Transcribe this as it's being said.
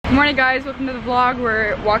Good morning guys, welcome to the vlog.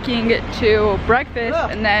 We're walking to breakfast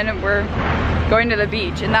and then we're going to the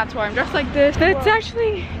beach, and that's why I'm dressed like this. It's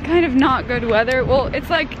actually kind of not good weather. Well, it's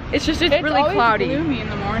really cloudy. It's gloomy in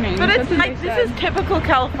the morning. But it's like, this is typical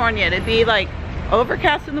California to be like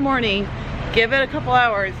overcast in the morning, give it a couple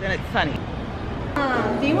hours and it's sunny.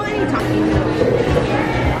 Do you want any talking?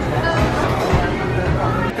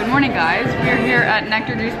 Good morning guys, we're here at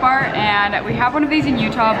Nectar Juice Bar and we have one of these in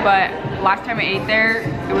Utah, but last time I ate there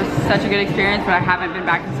it was such a good experience, but I haven't been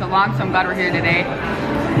back in so long, so I'm glad we're here today.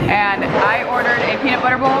 And I ordered a peanut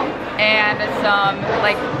butter bowl and some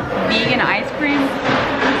like vegan ice cream,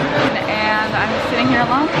 and I'm sitting here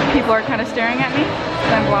alone. People are kind of staring at me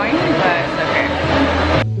because I'm glowing, but it's okay.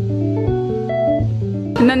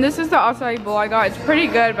 And then this is the acai bowl I got. It's pretty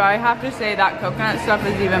good, but I have to say that coconut stuff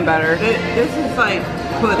is even better. This is like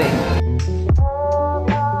pudding.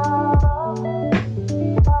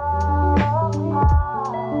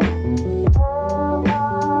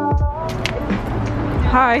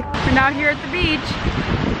 Hi, we're now here at the beach.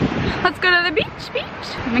 Let's go to the beach.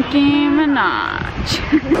 Nicki Minaj.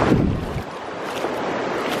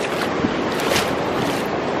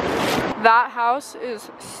 That house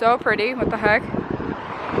is so pretty, what the heck?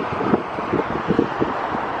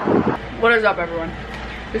 What is up everyone?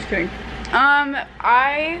 Just kidding.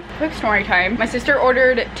 Quick story time. My sister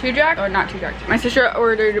ordered my sister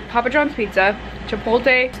ordered Papa John's pizza,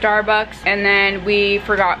 Chipotle, Starbucks, and then we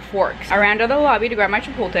forgot forks. I ran to the lobby to grab my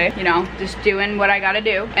Chipotle, you know, just doing what I gotta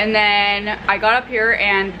do. And then I got up here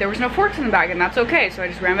and there was no forks in the bag, and that's okay. So I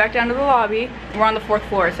just ran back down to the lobby. We're on the 4th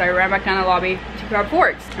floor, so I ran back down to the lobby to grab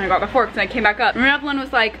forks. And I got the forks and I came back up. And Evelyn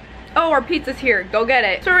was like, oh, our pizza's here, go get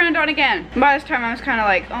it. So I ran down again. And by this time I was kind of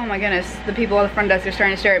like, oh my goodness, the people at the front desk are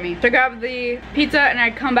starting to stare at me. So I grabbed the pizza and I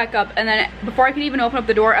come back up, and then before I could even open up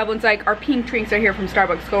the door, Evelyn's like, our pink drinks are here from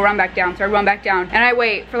Starbucks, go run back down. So I run back down and I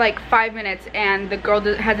wait for like 5 minutes and the girl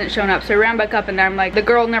hasn't shown up. So I ran back up and then I'm like, the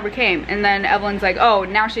girl never came. And then Evelyn's like, oh,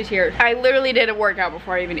 now she's here. I literally did a workout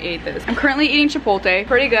before I even ate this. I'm currently eating Chipotle,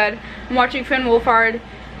 pretty good. I'm watching Finn Wolfhard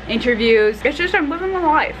interviews. It's just, I'm living my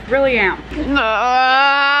life, really am.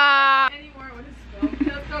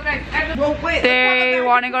 Well, wait, they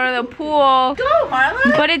want to go to the pool. Go,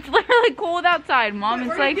 Marla. But it's literally cold outside, Mom.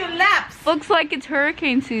 It's like, laps. looks like it's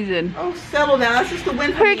hurricane season. Oh, settle down. That's just the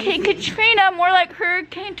wind. Hurricane Katrina, more like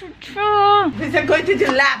Hurricane Katrina. They're going to do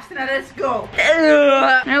laps. Now let's go.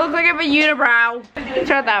 I look like I have a unibrow. It's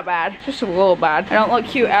not that bad, just a little bad. I don't look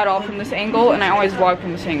cute at all from this angle, and I always vlog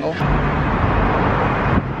from this angle.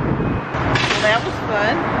 That was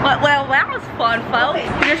fun. Well, that was fun, folks.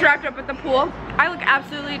 We just wrapped up at the pool. I look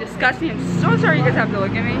absolutely disgusting. I'm so sorry you guys have to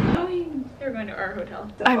look at me. They're going to our hotel.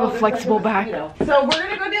 I have a flexible back. So we're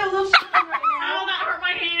gonna go do a little shopping right now. Oh, that hurt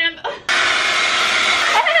my hand.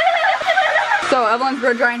 So Evelyn's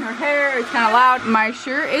blow drying her hair. It's kind of loud. My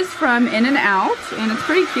shirt is from In and Out, and it's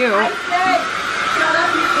pretty cute. I said, shut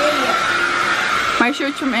up, you idiot. My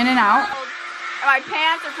shirt's from In and Out. My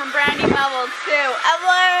pants are from Brandy Melville too.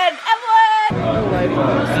 Evelyn!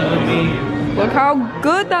 Look how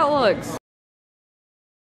good that looks.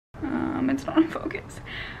 It's not in focus.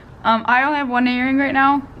 I only have one earring right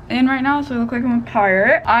now, so I look like I'm a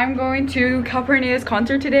pirate. I'm going to Calpurnia's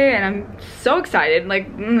concert today and I'm so excited. Like,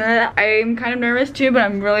 I'm kind of nervous too, but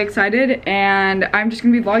I'm really excited, and I'm just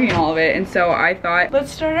gonna be vlogging all of it. And so I thought,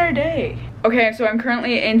 let's start our day. Okay, so I'm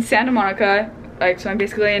currently in Santa Monica. So I'm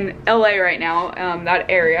basically in LA right now, that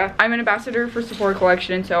area. I'm an ambassador for Sephora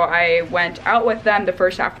Collection, so I went out with them the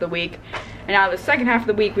first half of the week. And now the second half of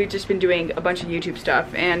the week, we've just been doing a bunch of YouTube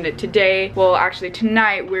stuff. And today, well actually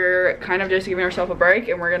tonight, we're kind of just giving ourselves a break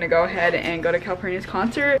and we're gonna go ahead and go to Calpurnia's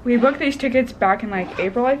concert. We booked these tickets back in like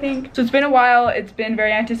April, I think. So it's been a while, it's been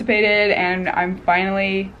very anticipated, and I'm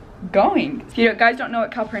finally going. If you guys don't know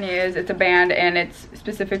what Calpurnia is, it's a band, and it's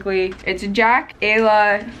Jack,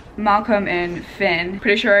 Ayla, Malcolm, and Finn.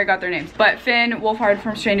 Pretty sure I got their names. But Finn Wolfhard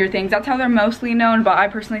from Stranger Things, that's how they're mostly known, but I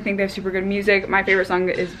personally think they have super good music. My favorite song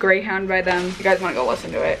is Greyhound by them. If you guys want to go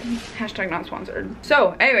listen to it. Hashtag not sponsored.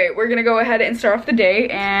 So anyway, we're gonna go ahead and start off the day,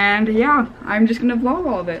 and yeah, I'm just gonna vlog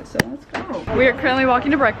all of it, so let's go. We are currently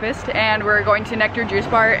walking to breakfast, and we're going to Nectar Juice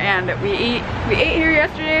Bar, and we ate here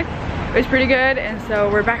yesterday. It was pretty good, and so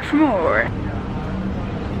we're back for more.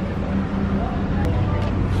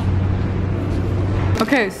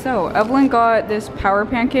 Okay, so Evelyn got this power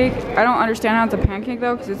pancake. I don't understand how it's a pancake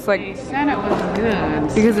though, because it's like, They said it was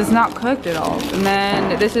good because it's not cooked at all. And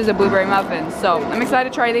then this is a blueberry muffin. So I'm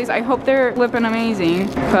excited to try these. I hope they're flipping amazing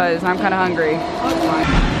because I'm kind of hungry.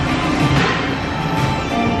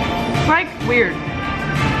 like weird.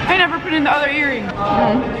 I never put in the other earring.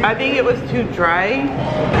 I think it was too dry.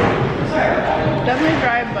 Definitely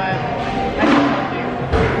dry, but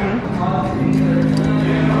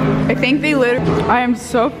I think they literally, I am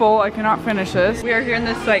so full, I cannot finish this. We are here in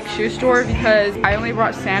this like shoe store because I only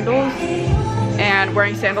brought sandals and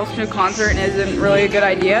wearing sandals to a concert isn't really a good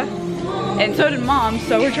idea. And so did mom,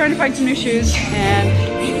 so we're trying to find some new shoes and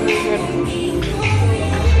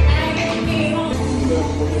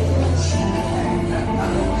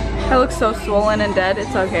I look so swollen and dead,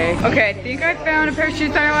 it's okay. Okay, I think I found a pair of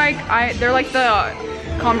shoes that I like. They're like the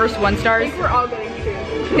Converse One Stars. I think we're all getting shoes.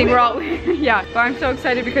 I think we're all, yeah. But I'm so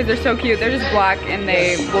excited because they're so cute. They're just black and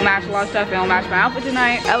they will match a lot of stuff and they'll match my outfit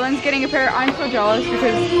tonight. Ellen's getting a pair. I'm so jealous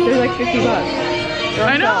because they're like 50 bucks.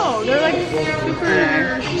 I know, they're like super.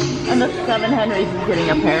 And the 7 Henrys is getting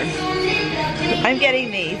a pair. I'm getting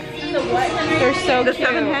these. The what, Henry? They're so The cute.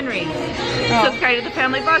 7 Henrys. Oh. Subscribe to the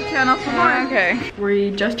Family Vlog channel for more. Okay.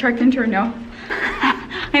 We just checked into our, no.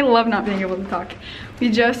 I love not being able to talk. We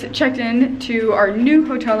just checked in to our new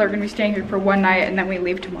hotel. We're gonna be staying here for one night and then we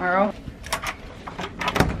leave tomorrow.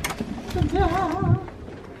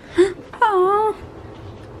 Aww.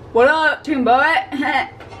 What up, Toomboet?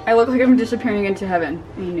 I look like I'm disappearing into heaven.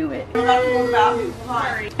 I knew it.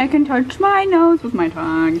 I can touch my nose with my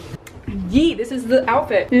tongue. Yee, this is the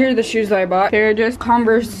outfit. Here are the shoes that I bought. They're just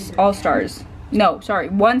Converse All-Stars. No, sorry,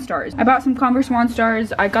 One Stars. I bought some Converse One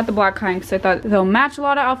Stars. I got the black kind because I thought they'll match a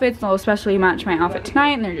lot of outfits. They'll especially match my outfit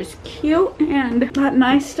tonight and they're just cute and that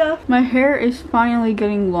nice stuff. My hair is finally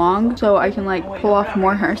getting long so I can like pull off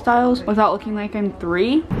more hairstyles without looking like I'm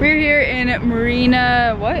 3. We're here in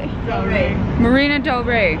Marina, what? Del Rey. Marina Del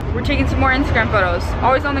Rey. We're taking some more Instagram photos.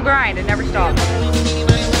 Always on the grind, it never stops.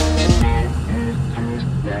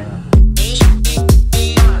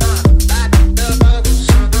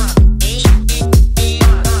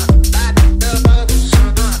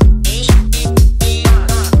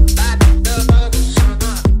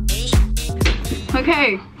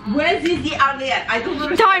 Okay, Where's the outlet? I don't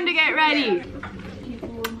know. time to get ready.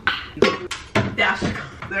 That's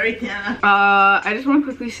very thin. I just want to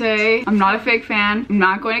quickly say I'm not a fake fan. I'm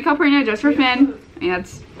not going to Calpurnia just for Finn. And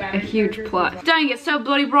that's a huge plus. Dang, it's so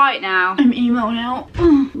bloody bright now. I'm emo now.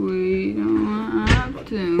 We don't have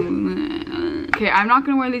to. Okay, I'm not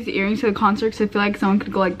gonna wear these earrings to the concert because I feel like someone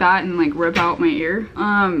could go like that and like rip out my ear.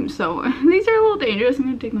 So these are a little dangerous. I'm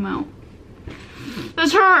gonna take them out.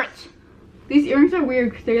 This hurts. These earrings are weird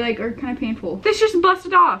because they like are kind of painful. This just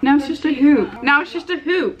busted off. Now it's just a hoop. Now it's just a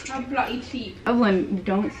hoop. How bloody cheap. Evelyn,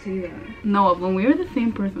 don't say that. No, Evelyn, we are the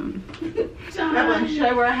same person. Evelyn, should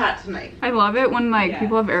I wear a hat tonight? I love it when like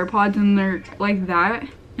people have AirPods and they're like that.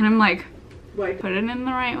 And I'm like, Wait. put it in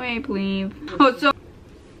the right way, please. Oh, so.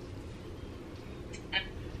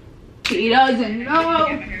 He doesn't know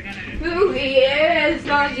who he is,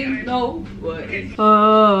 doesn't know what is.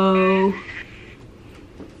 Oh.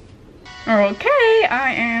 Okay,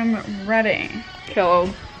 I am ready. Kilo,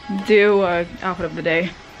 do outfit of the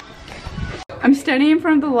day. I'm standing in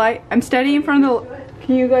front of the light. I'm standing in front of the.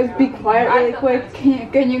 Can you guys be quiet really quick?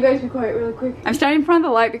 Can you guys be quiet really quick? I'm standing in front of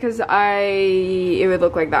the light because it would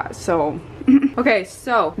look like that. So. Okay,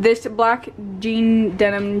 so this black jean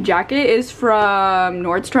denim jacket is from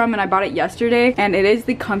Nordstrom and I bought it yesterday and it is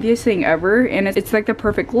the comfiest thing ever and it's like the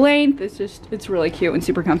perfect length. It's really cute and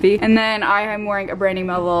super comfy. And then I am wearing a Brandy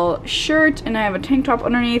Melville shirt and I have a tank top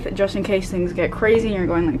underneath just in case things get crazy and you're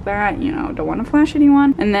going like that, you know, don't want to flash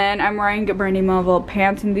anyone. And then I'm wearing a Brandy Melville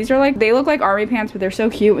pants and these are like, they look like army pants but they're so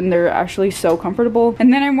cute and they're actually so comfortable.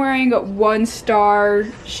 And then I'm wearing One Star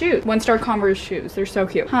shoes, One Star Converse shoes. They're so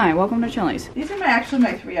cute. Hi, welcome to Chili's. These are actually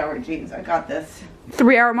my 3-hour jeans. I got this.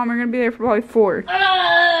 3 hour, Mom, we're gonna be there for probably 4.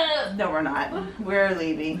 No, we're not. We're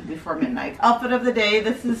leaving before midnight. Outfit of the day.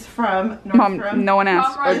 This is from Nordstrom. Mom, no one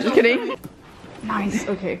asked. Oh, just kidding. Nice.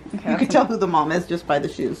 Okay. You can tell who the mom is just by the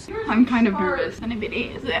shoes. I'm kind of nervous. Anybody,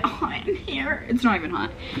 is it hot in here? It's not even hot.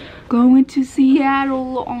 Going to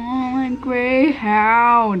Seattle on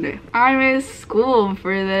Greyhound. I miss school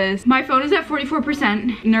for this. My phone is at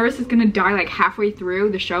 44%. Nervous is gonna die like halfway through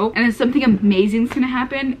the show, and then something amazing is gonna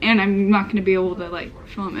happen, and I'm not gonna be able to like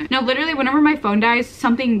film it. No, literally, whenever my phone dies,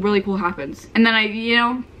 something really cool happens, and then I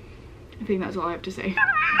think that's all I have to say.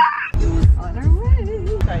 On our way.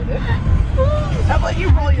 Excited. How about you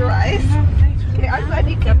roll your eyes? Okay, I'm glad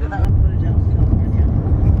you kept it that way.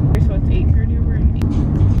 So it's 8:30 over and 8.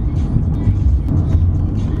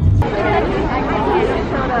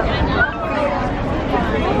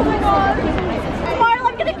 Marla,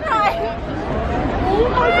 I'm gonna cry.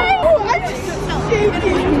 Oh, I'm just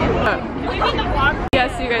shaking. We mean the vlog.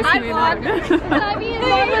 Yes, you guys see me vlog. I mean, the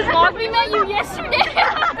vlog. We met you yesterday.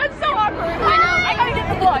 That's so awkward. I know. I gotta get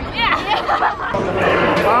the vlog. Yeah.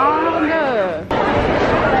 Fonda.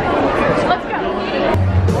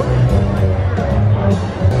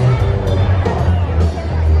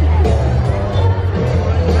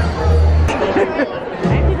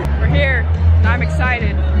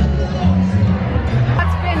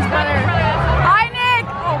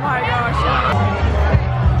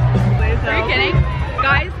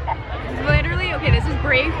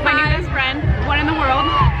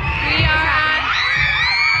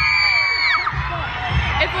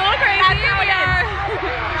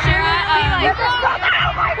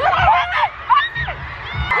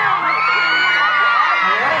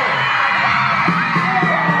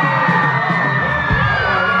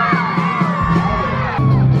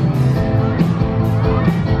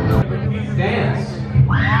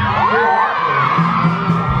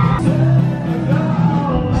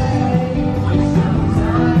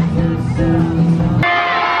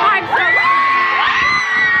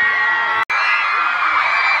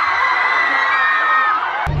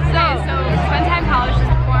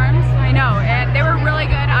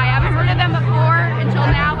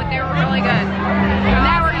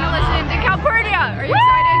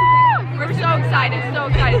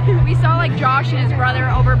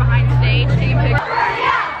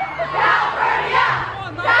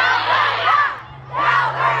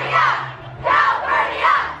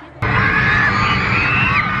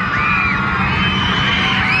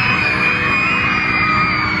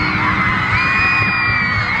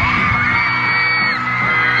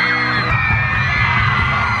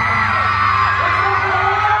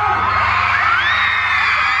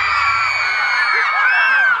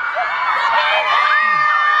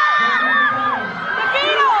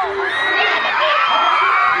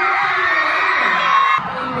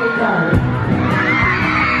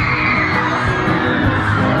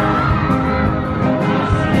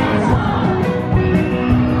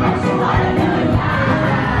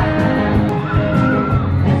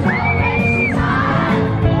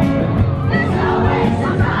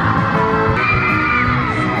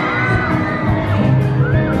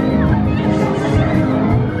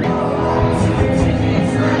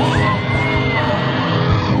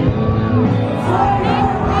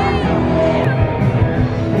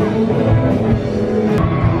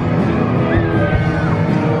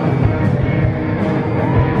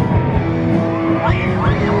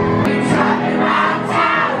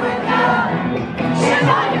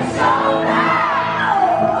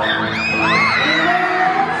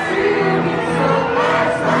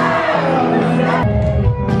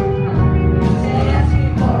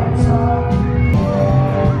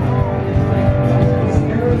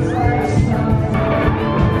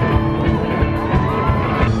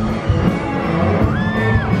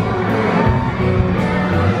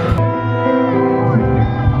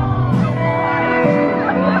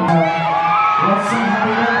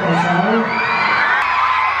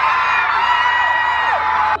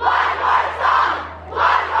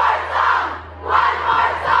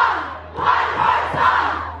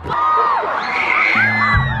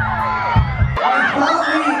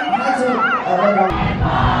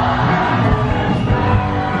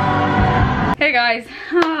 Hey guys,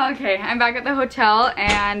 okay, I'm back at the hotel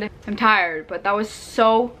and I'm tired, but that was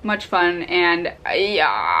so much fun. And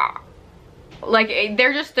yeah, like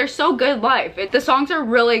they're so good live. The songs are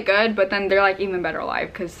really good, but then they're like even better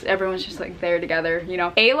live because everyone's just like there together, you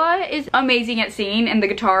know. Ayla is amazing at singing and the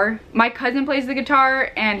guitar. My cousin plays the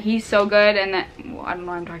guitar and he's so good, and then well, I don't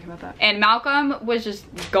know why I'm talking about that. And Malcolm was just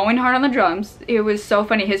going hard on the drums. It was so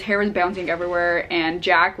funny. His hair was bouncing everywhere. And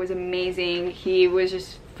Jack was amazing. He was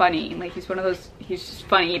just funny. Like he's one of those, he's just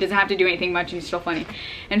funny. He doesn't have to do anything much and he's still funny.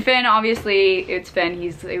 And Finn, obviously it's Finn.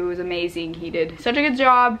 It was amazing. He did such a good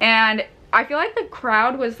job. And I feel like the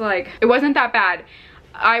crowd was like, it wasn't that bad.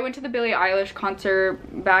 I went to the Billie Eilish concert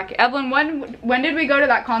back, Evelyn, when did we go to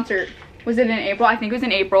that concert? Was it in April? I think it was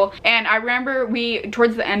in April. And I remember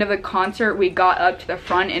towards the end of the concert, we got up to the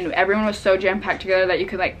front and everyone was so jam-packed together that you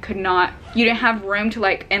you didn't have room to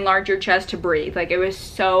like enlarge your chest to breathe. Like it was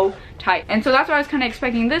so tight. And so that's what I was kind of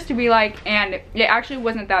expecting this to be like, and it actually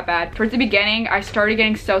wasn't that bad. Towards the beginning, I started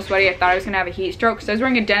getting so sweaty, I thought I was gonna have a heat stroke because I was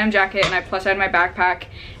wearing a denim jacket and I plus had my backpack,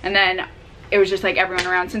 and then it was just like everyone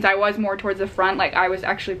around. Since I was more towards the front, like I was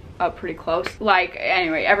actually up pretty close. Like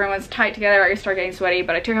anyway, everyone was tight together. I started getting sweaty,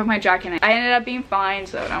 but I took off my jacket and I ended up being fine,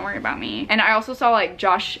 so don't worry about me. And I also saw like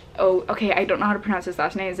Josh, okay, I don't know how to pronounce his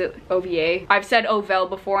last name. Is it OVA? I've said Ovell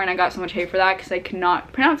before and I got so much hate for that because I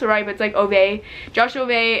cannot pronounce it right, but it's like Ove, Josh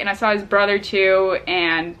Ove, and I saw his brother too,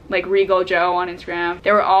 and like Regal Joe on Instagram.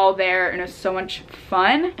 They were all there and it was so much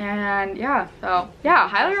fun. And yeah, so yeah,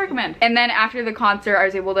 highly recommend. And then after the concert, I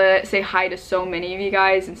was able to say hi to so many of you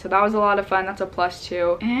guys, and so that was a lot of fun. That's a plus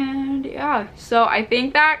too. And yeah, so I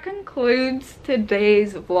think that concludes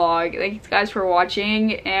today's vlog. Thanks guys for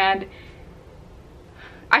watching, and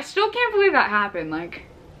I still can't believe that happened. Like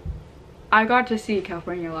I got to see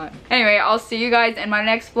Calpurnia Live. Anyway, I'll see you guys in my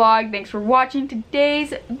next vlog. Thanks for watching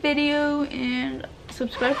today's video, and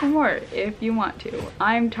subscribe for more if you want to.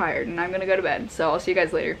 I'm tired and I'm gonna go to bed, so I'll see you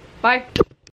guys later. Bye.